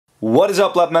What is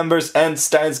up, lab members and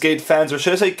Steins Gate fans, or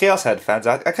should I say Chaos Head fans?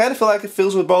 I kind of feel like it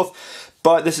feels with both,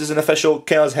 but this is an official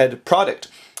Chaos Head product.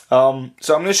 So I'm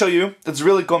going to show you. It's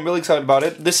really cool. I'm really excited about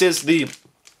it. This is the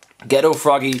Gero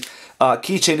Froggie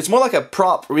keychain. It's more like a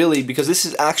prop, really, because this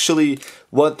is actually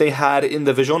what they had in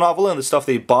the visual novel, and the stuff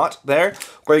they bought there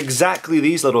were exactly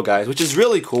these little guys, which is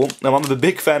really cool. Now, I'm a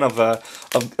big fan of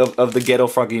the Gero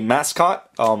Froggie mascot.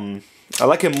 I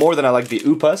like him more than I like the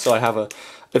Upa, so I have a.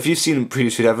 If you've seen him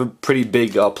previously, I have a pretty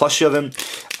big plushie of him,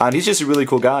 and he's just a really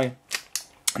cool guy.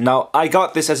 Now, I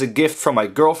got this as a gift from my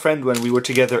girlfriend when we were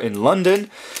together in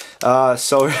London,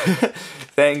 so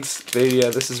thanks, baby,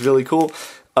 this is really cool.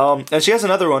 And she has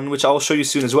another one, which I'll show you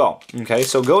soon as well. Okay,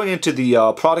 so going into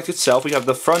the product itself, we have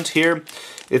the front here.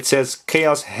 It says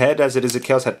Chaos Head, as it is a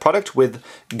Chaos Head product, with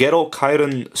Gero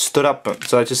Keychain Strap.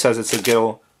 So it just says it's a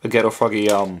Gero Froggie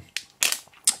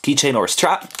keychain or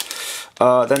strap.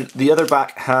 Then the other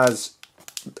back has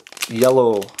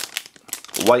yellow,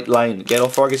 white line Gero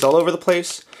Froggies all over the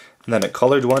place, and then a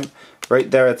colored one. Right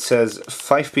there it says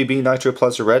 5PB Nitro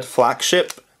Plus Red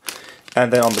Flagship,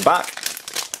 and then on the back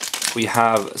we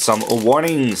have some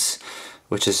warnings,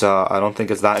 which is I don't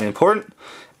think it's that important,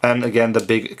 and again the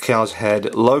big Chaos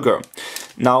Head logo.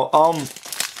 Now I'm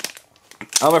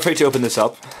afraid to open this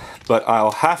up, but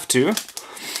I'll have to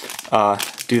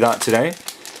do that today.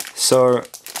 So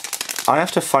I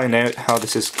have to find out how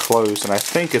this is closed, and I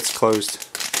think it's closed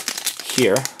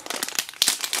here,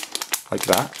 like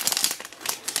that.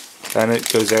 Then it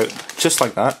goes out just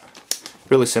like that,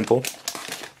 really simple.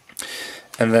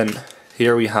 And then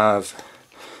here we have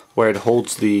where it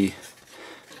holds the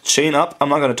chain up. I'm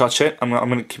not going to touch it. I'm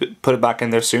going to put it back in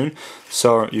there soon.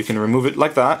 So you can remove it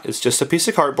like that. It's just a piece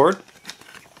of cardboard,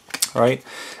 right?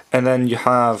 And then you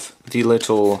have the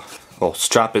little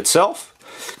strap itself,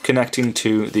 connecting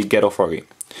to the Gero Froggie.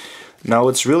 Now,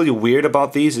 what's really weird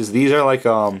about these is these are like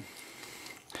a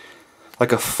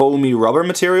foamy rubber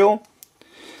material,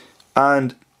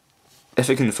 and if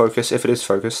it can focus, if it is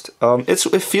focused,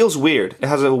 it feels weird. It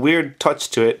has a weird touch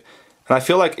to it, and I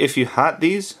feel like if you had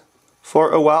these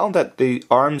for a while, that the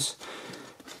arms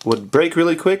would break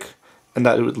really quick, and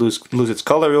that it would lose its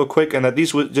color real quick, and that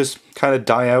these would just kind of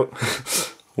die out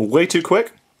way too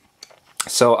quick.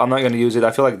 So I'm not going to use it.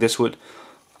 I feel like this would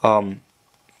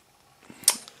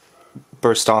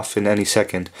burst off in any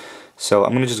second. So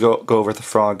I'm going to just go over the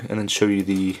frog and then show you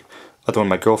the other one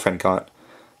my girlfriend got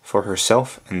for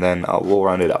herself, and then we'll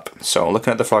round it up. So looking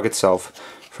at the frog itself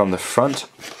from the front,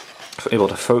 if I'm able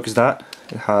to focus that,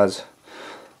 it has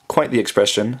quite the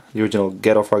expression, the original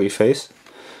Gero Froggie face.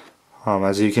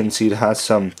 As you can see, it has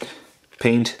some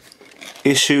paint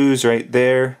issues right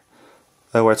there,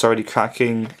 where it's already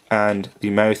cracking and the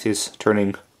mouth is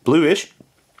turning bluish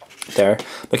there.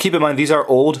 But keep in mind, these are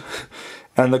old,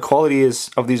 and the quality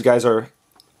of these guys are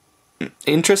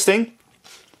interesting,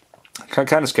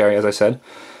 kind of scary, as I said.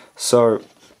 So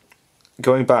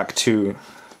going back to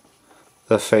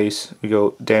the face, we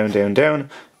go down, down, down,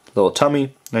 little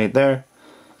tummy right there.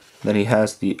 Then he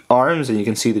has the arms, and you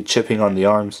can see the chipping on the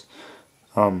arms,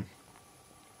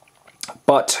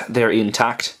 but they're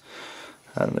intact.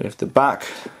 And we have the back,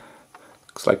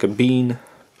 looks like a bean,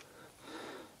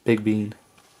 big bean.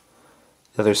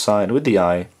 The other side with the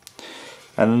eye,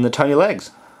 and then the tiny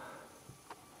legs.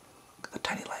 Look at the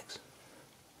tiny legs.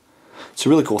 It's a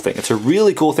really cool thing. It's a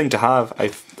really cool thing to have.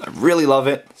 I really love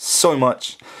it so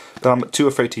much, but I'm too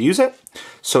afraid to use it.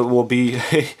 So it will be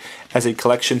as a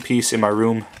collection piece in my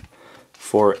room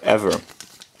forever.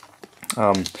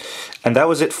 And that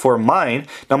was it for mine.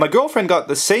 Now, my girlfriend got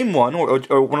the same one,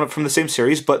 or one from the same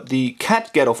series, but the cat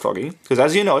Gero Froggie, because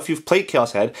as you know, if you've played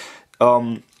Chaos Head,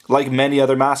 like many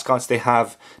other mascots, they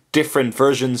have different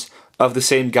versions of the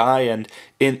same guy, and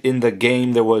in the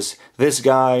game there was this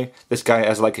guy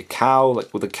as like a cow,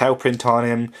 like with a cow print on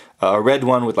him, a red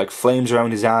one with like flames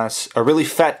around his ass, a really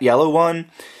fat yellow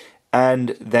one,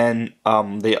 and then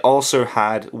they also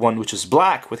had one which was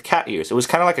black with cat ears. It was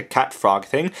kind of like a cat frog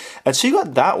thing, and she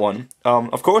got that one.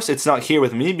 Of course, it's not here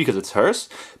with me because it's hers,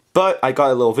 but I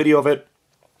got a little video of it,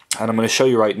 and I'm going to show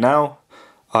you right now.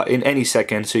 In any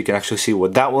second, so you can actually see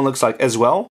what that one looks like as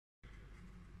well.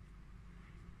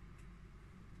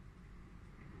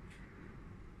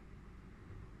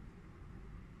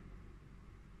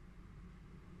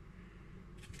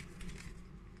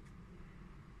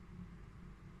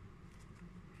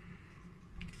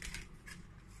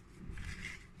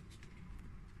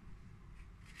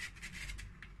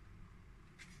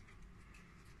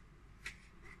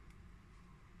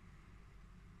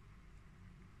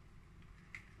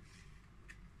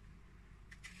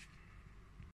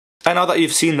 And now that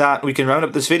you've seen that, we can round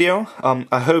up this video.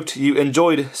 I hoped you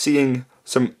enjoyed seeing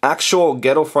some actual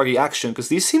Gero Froggie action, because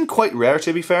these seem quite rare,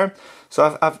 to be fair.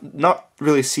 So I've not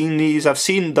really seen these. I've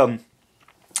seen them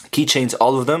keychains,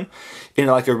 all of them, in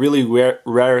like a really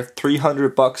rare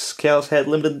 300 bucks Chaos Head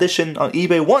limited edition on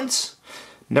eBay once.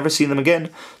 Never seen them again.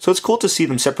 So it's cool to see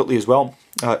them separately as well,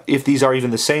 if these are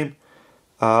even the same.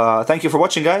 Thank you for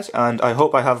watching, guys, and I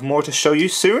hope I have more to show you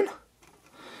soon.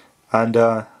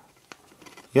 And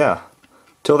yeah,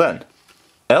 till then,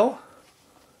 El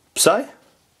Psy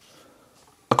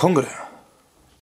a Kongre.